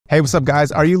Hey, what's up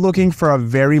guys? Are you looking for a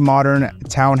very modern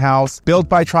townhouse built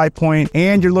by Tripoint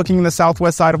and you're looking in the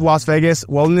southwest side of Las Vegas?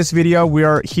 Well, in this video, we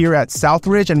are here at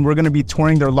Southridge and we're gonna be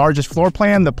touring their largest floor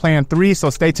plan, the Plan 3, so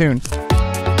stay tuned.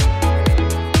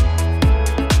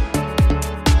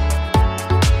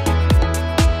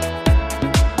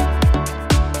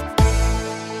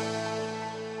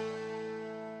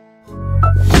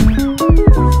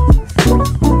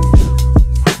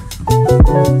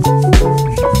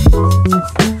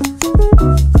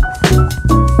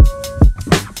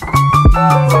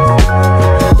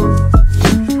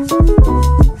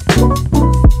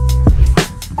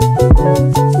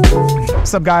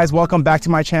 What's up guys, welcome back to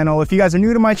my channel. If you guys are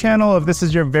new to my channel, if this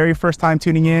is your very first time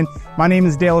tuning in, my name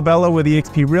is Dale Abella with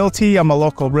eXp Realty. I'm a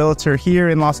local realtor here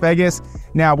in Las Vegas.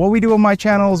 Now what we do on my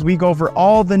channel is we go over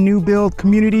all the new build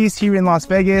communities here in Las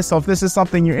Vegas. So if this is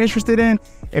something you're interested in,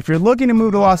 if you're looking to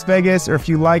move to Las Vegas, or if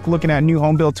you like looking at new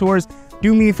home build tours,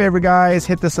 do me a favor guys,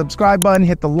 hit the subscribe button,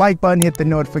 hit the like button, hit the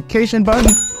notification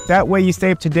button. That way you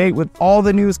stay up to date with all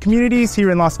the newest communities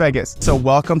here in Las Vegas. So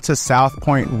welcome to South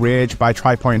Point Ridge by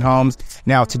Tripoint Homes.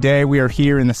 Now today we are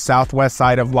here in the southwest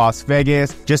side of Las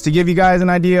Vegas. Just to give you guys an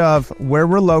idea of where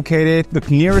we're located, the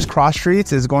nearest cross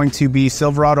streets is going to be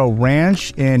Silverado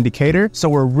Ranch and Decatur. So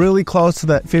we're really close to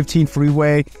the 15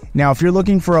 freeway. Now if you're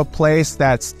looking for a place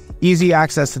that's easy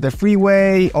access to the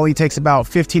freeway, only takes about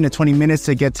 15 to 20 minutes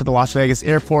to get to the Las Vegas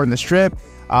airport and the strip,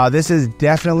 this is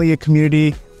definitely a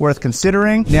community worth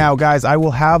considering. Now guys, I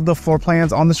will have the floor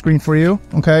plans on the screen for you,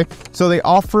 okay? So they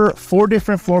offer 4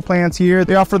 different floor plans here.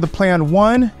 They offer the plan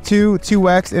 1, 2,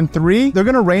 2X, and 3. They're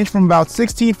gonna range from about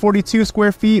 1642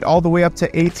 square feet all the way up to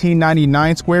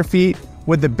 1899 square feet,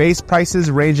 with the base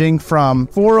prices ranging from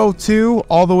 $402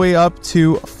 all the way up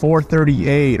to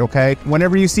 $438, okay?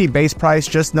 Whenever you see base price,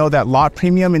 just know that lot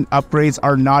premium and upgrades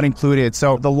are not included.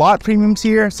 So the lot premiums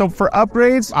here, so for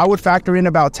upgrades, I would factor in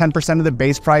about 10% of the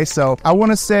base price. So I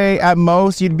wanna say at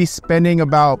most, you'd be spending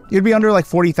you'd be under like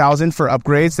 $40,000 for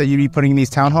upgrades that you'd be putting in these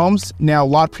townhomes. Now,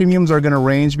 lot premiums are gonna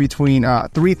range between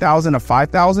 $3,000 to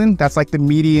 $5,000. That's like the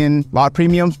median lot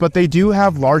premiums, but they do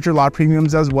have larger lot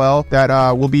premiums as well that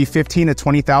will be $15,000 to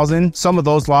 $20,000. Some of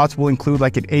those lots will include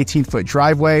like an 18-foot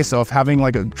driveway. So if having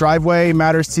like a driveway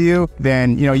matters to you,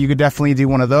 then you could definitely do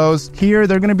one of those. Here,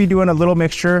 they're going to be doing a little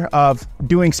mixture of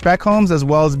doing spec homes as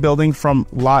well as building from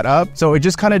lot up. So it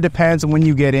just kind of depends on when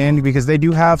you get in, because they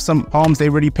do have some homes they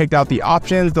already picked out the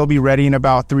options. They'll be ready in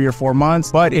about 3 or 4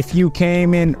 months. But if you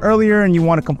came in earlier and you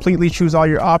want to completely choose all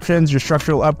your options, your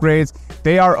structural upgrades,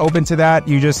 they are open to that.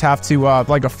 You just have to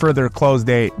like a further close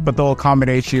date, but they'll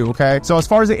accommodate you, okay? So as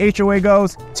far as the HOA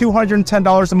goes,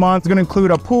 $210 a month. It's going to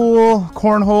include a pool,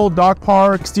 cornhole, dog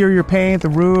park, exterior paint, the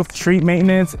roof, street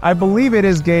maintenance. I believe it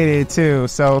is gated too.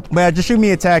 So yeah, just shoot me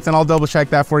a text and I'll double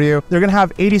check that for you. They're going to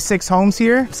have 86 homes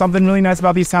here. Something really nice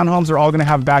about these townhomes, are all going to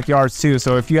have backyards too.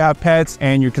 So if you have pets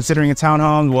and you're considering a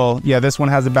townhome, well, yeah, this one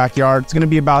has a backyard. It's going to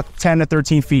be about 10 to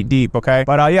 13 feet deep, okay?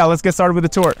 But yeah, let's get started with the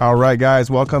tour. All right, guys,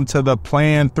 welcome to the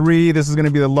Plan 3. This is going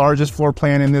to be the largest floor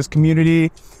plan in this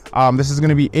community. This is going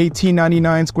to be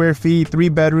 1899 square feet, 3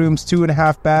 bedrooms,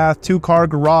 2.5 bath, 2-car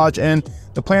garage, and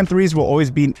the Plan 3s will always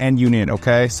be an end unit,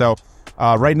 okay? So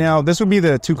right now, this would be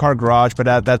the 2-car garage,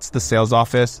 but that's the sales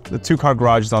office. The 2-car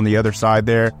garage is on the other side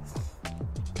there,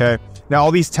 okay? Now,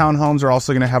 all these townhomes are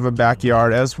also going to have a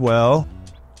backyard as well,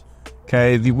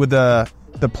 okay? With the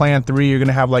Plan 3, you're going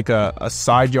to have like a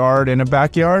side yard and a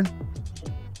backyard.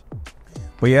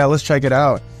 But yeah, let's check it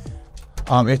out.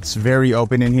 It's very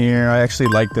open in here. I actually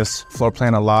like this floor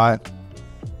plan a lot.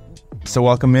 So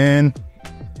welcome in.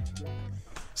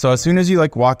 So as soon as you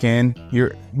walk in,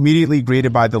 you're immediately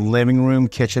greeted by the living room,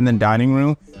 kitchen, and dining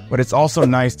room. But it's also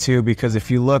nice too, because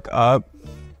if you look up,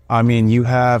 I mean, you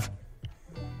have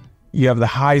the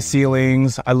high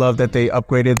ceilings. I love that they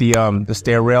upgraded the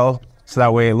stair rail so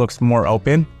that way it looks more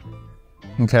open.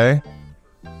 Okay.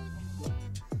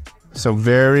 So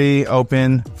very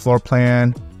open floor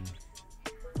plan.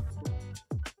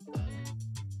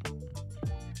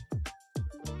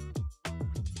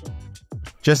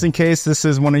 Just in case this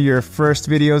is one of your first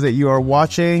videos that you are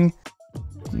watching,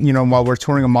 while we're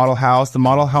touring a model house, the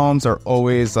model homes are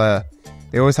always, they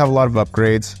always have a lot of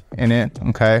upgrades in it,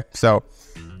 okay? So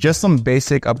just some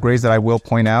basic upgrades that I will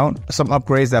point out. Some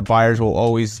upgrades that buyers will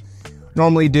always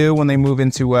normally do when they move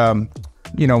into,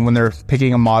 when they're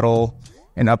picking a model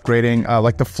and upgrading,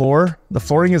 like the floor. The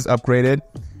flooring is upgraded.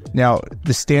 Now,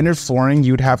 the standard flooring,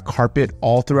 you'd have carpet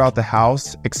all throughout the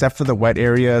house, except for the wet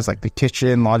areas like the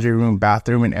kitchen, laundry room,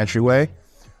 bathroom, and entryway.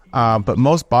 But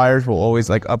most buyers will always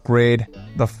upgrade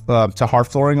to hard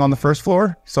flooring on the first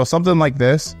floor. So something like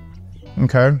this,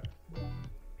 okay?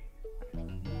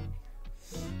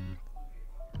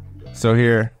 So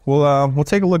here, we'll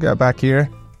take a look at back here.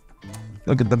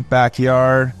 Look at the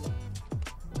backyard.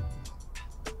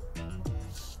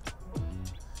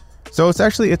 So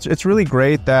it's really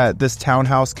great that this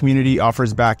townhouse community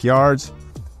offers backyards,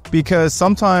 because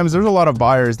sometimes there's a lot of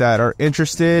buyers that are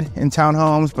interested in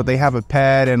townhomes, but they have a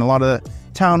pet, and a lot of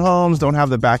townhomes don't have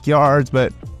the backyards.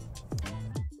 But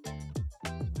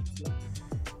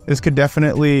this could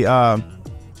definitely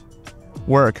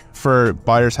work for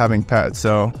buyers having pets.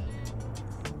 So,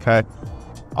 okay.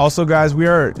 Also, guys, we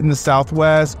are in the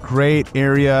Southwest, great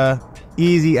area,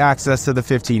 easy access to the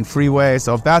 15 freeway.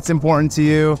 So if that's important to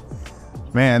you,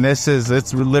 man, it's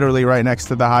literally right next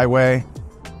to the highway.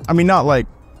 I mean, not like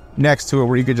next to it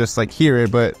where you could just like hear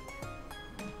it, but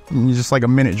just like a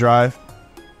minute drive.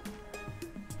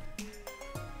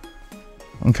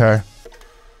 Okay.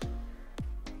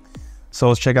 So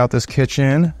let's check out this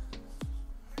kitchen.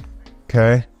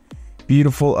 Okay.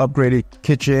 Beautiful upgraded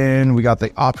kitchen. We got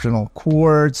the optional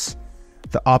quartz,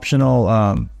 the optional,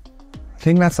 I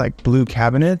think that's like blue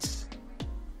cabinets.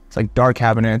 It's like dark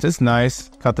cabinets. It's nice.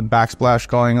 Got the backsplash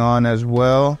going on as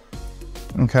well.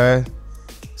 Okay.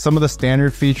 Some of the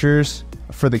standard features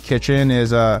for the kitchen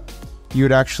is you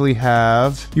would have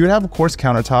a quartz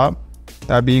countertop.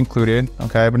 That'd be included.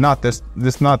 Okay, but not this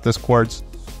quartz.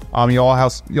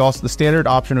 The standard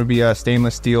option would be a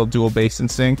stainless steel dual basin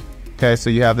sink. Okay,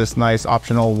 so you have this nice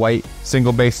optional white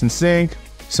single basin sink.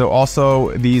 So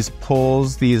also these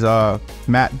pulls, these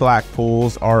matte black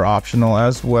pulls are optional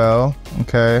as well.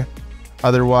 Okay.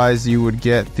 Otherwise you would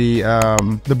get the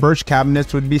birch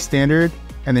cabinets would be standard,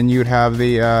 and then you would have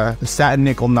the satin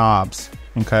nickel knobs.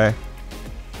 Okay.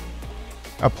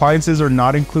 Appliances are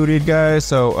not included, guys.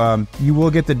 So you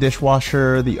will get the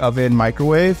dishwasher, the oven,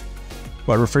 microwave,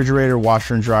 but refrigerator,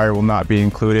 washer, and dryer will not be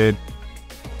included.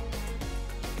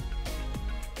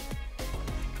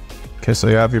 Okay, so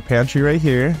you have your pantry right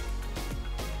here.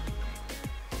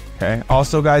 Okay.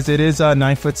 Also, guys, it is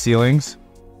 9-foot ceilings,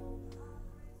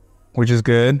 which is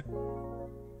good.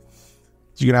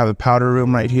 You're gonna have the powder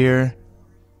room right here.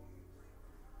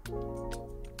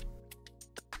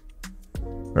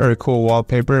 Very cool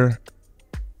wallpaper.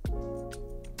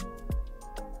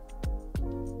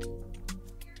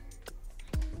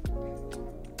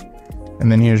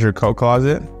 And then here's your coat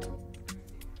closet.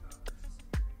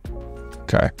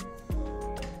 Okay.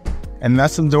 And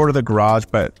that's the door to the garage,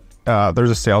 but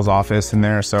there's a sales office in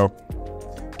there, so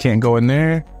can't go in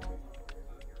there.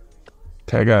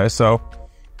 Okay, guys, so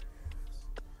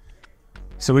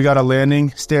we got a landing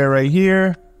stair right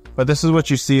here, but this is what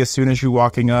you see as soon as you're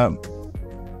walking up.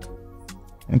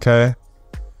 Okay.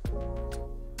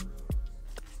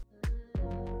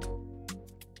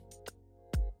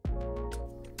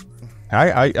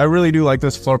 I really do like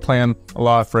this floor plan a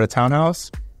lot for a townhouse.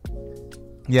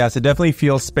 Yes, it definitely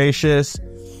feels spacious.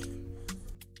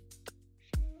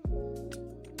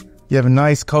 You have a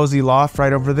nice cozy loft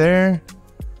right over there.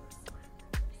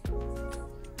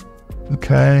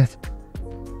 Okay.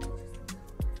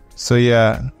 So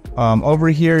yeah, over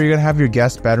here you're gonna have your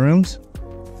guest bedrooms.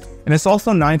 And it's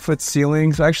also 9-foot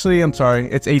ceilings. Actually, I'm sorry,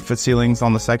 it's 8-foot ceilings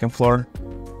on the second floor.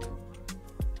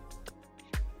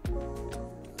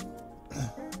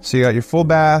 So you got your full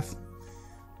bath,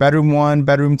 bedroom 1,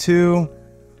 bedroom 2,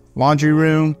 laundry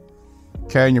room.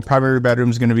 Okay, and your primary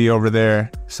bedroom is going to be over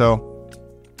there. So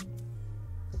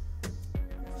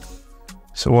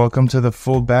welcome to the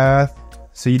full bath.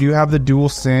 So you do have the dual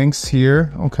sinks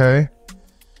here. Okay.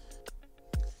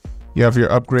 You have your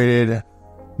upgraded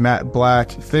matte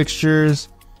black fixtures.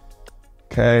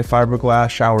 Okay, fiberglass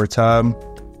shower tub.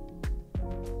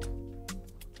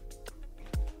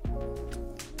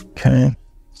 Okay,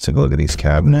 let's take a look at these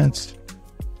cabinets.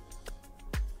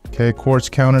 Okay, quartz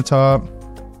countertop.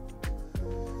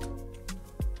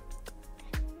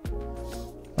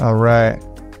 All right.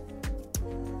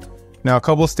 Now a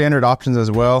couple of standard options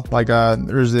as well. Like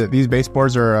these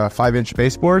baseboards are 5-inch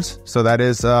baseboards, so that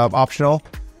is optional.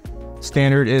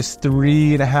 Standard is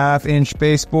 3.5-inch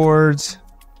baseboards.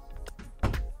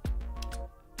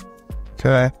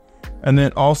 Okay, and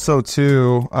then also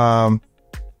too,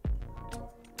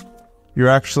 you're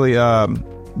actually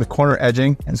the corner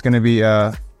edging is going to be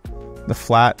the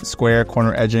flat square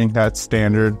corner edging. That's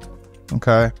standard.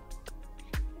 Okay.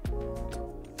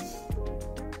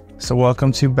 So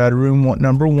welcome to bedroom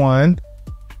number 1.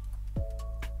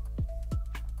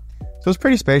 So it's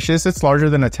pretty spacious. It's larger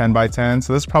than a 10 by 10.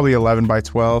 So this is probably 11 by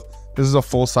 12. This is a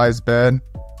full-size bed.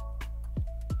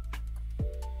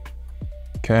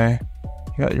 Okay.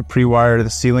 You got your pre-wire to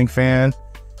the ceiling fan,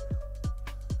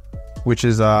 which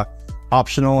is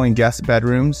optional in guest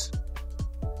bedrooms.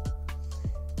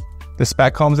 the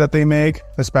spec homes that they make.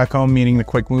 The spec home meaning the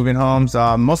quick moving homes.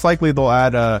 Most likely they'll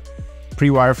add a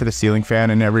pre-wire for the ceiling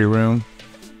fan in every room.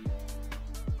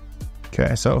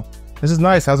 Okay, so this is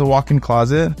nice. Has a walk-in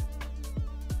closet.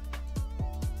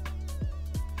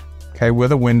 Okay,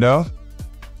 with a window.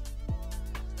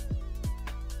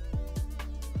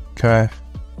 Okay.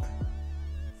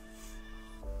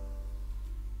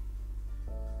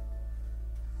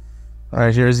 All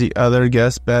right, here's the other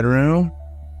guest bedroom.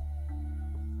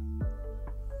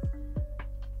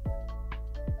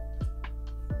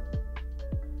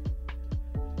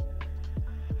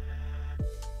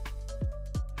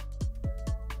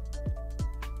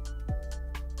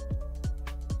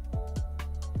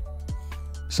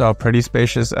 So pretty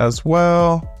spacious as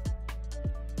well.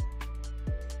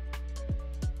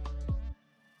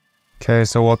 Okay,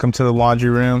 so welcome to the laundry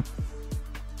room.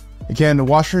 Again, the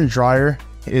washer and dryer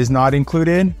is not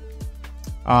included.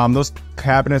 Those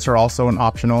cabinets are also an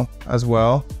optional as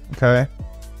well. Okay,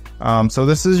 so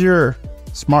this is your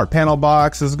smart panel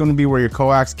box. This is going to be where your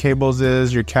coax cables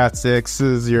is, your Cat 6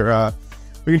 is, your we're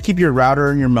gonna keep your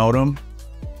router and your modem.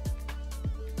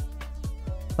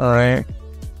 All right.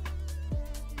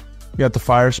 You got the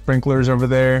fire sprinklers over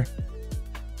there.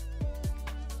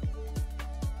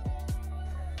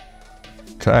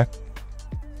 Okay.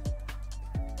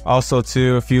 Also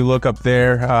too, if you look up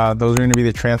there, those are going to be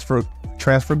the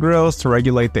transfer grills to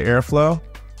regulate the airflow.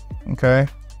 Okay.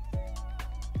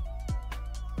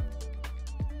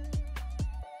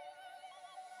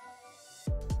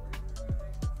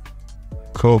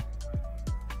 Cool.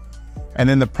 And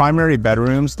then the primary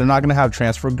bedrooms, they're not going to have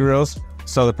transfer grills.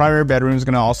 So the primary bedroom is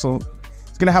going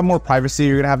to have more privacy.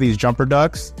 You're going to have these jumper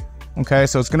ducts. Okay,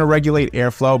 so it's going to regulate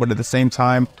airflow, but at the same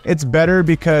time, it's better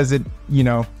because it, you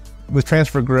know, with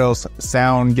transfer grills,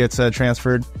 sound gets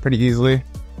transferred pretty easily.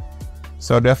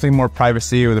 So definitely more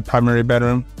privacy with the primary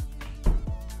bedroom.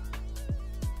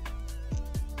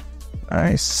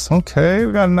 Nice. Okay,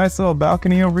 we got a nice little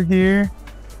balcony over here.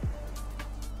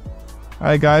 All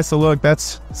right, guys. So look,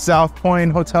 that's South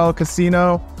Pointe Hotel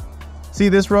Casino. See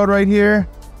this road right here?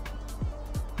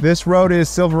 This road is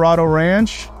Silverado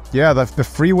Ranch. Yeah, the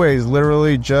freeway is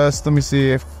literally just, let me see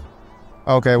if,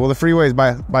 okay, well the freeway is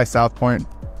by South Pointe.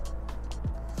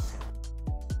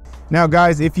 Now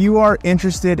guys, if you are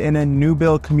interested in a new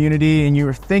build community and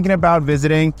you're thinking about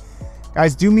visiting,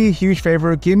 guys, do me a huge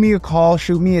favor, give me a call,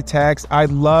 shoot me a text.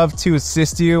 I'd love to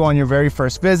assist you on your very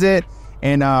first visit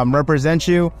and represent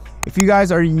you. If you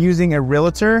guys are using a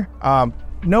realtor,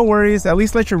 no worries, at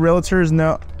least let your realtor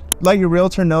know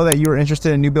that you are interested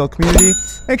in a new build community.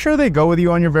 Make sure they go with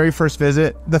you on your very first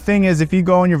visit. The thing is, if you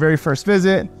go on your very first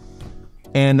visit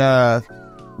and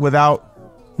without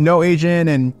no agent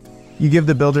and you give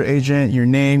the builder agent your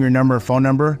name, your number, phone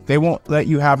number, they won't let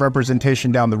you have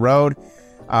representation down the road.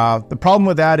 The problem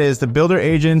with that is the builder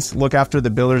agents look after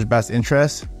the builder's best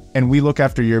interest and we look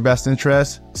after your best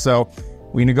interest. So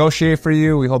we negotiate for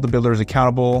you. We hold the builders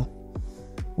accountable.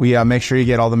 We make sure you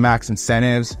get all the max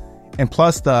incentives. And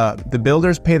plus the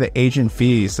builders pay the agent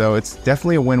fee. So it's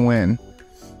definitely a win-win.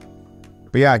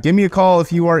 But yeah, give me a call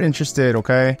if you are interested,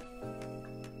 okay?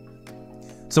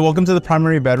 So welcome to the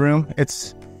primary bedroom.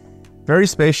 It's very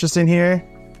spacious in here.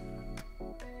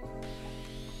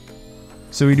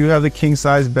 So we do have the king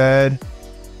size bed.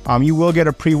 You will get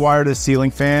a pre-wired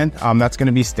ceiling fan. That's going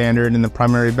to be standard in the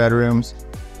primary bedrooms.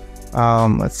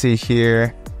 Let's see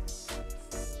here.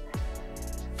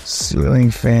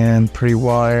 Ceiling fan,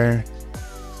 pre-wire.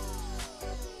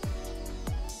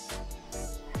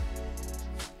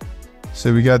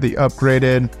 So we got the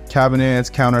upgraded cabinets,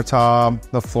 countertop,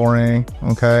 the flooring,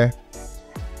 okay.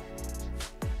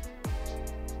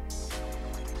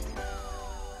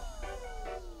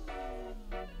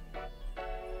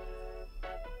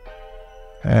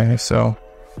 Okay, so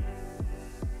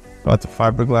got the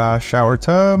fiberglass shower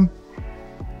tub.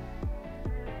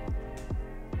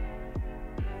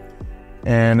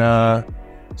 And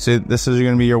so this is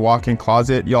going to be your walk-in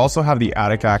closet. You also have the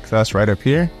attic access right up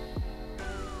here.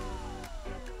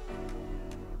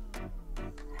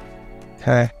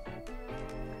 Okay.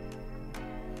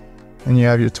 And you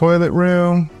have your toilet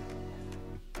room.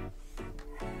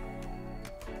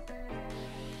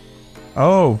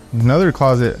 Oh, another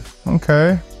closet.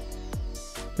 Okay.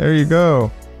 There you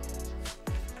go.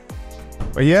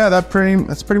 But yeah, that's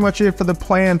pretty much it for the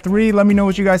plan 3. Let me know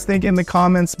what you guys think in the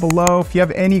comments below. If you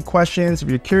have any questions, if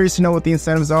you're curious to know what the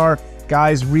incentives are,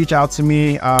 guys, reach out to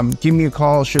me. Give me a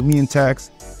call, shoot me a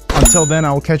text. Until then,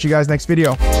 I will catch you guys next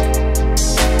video.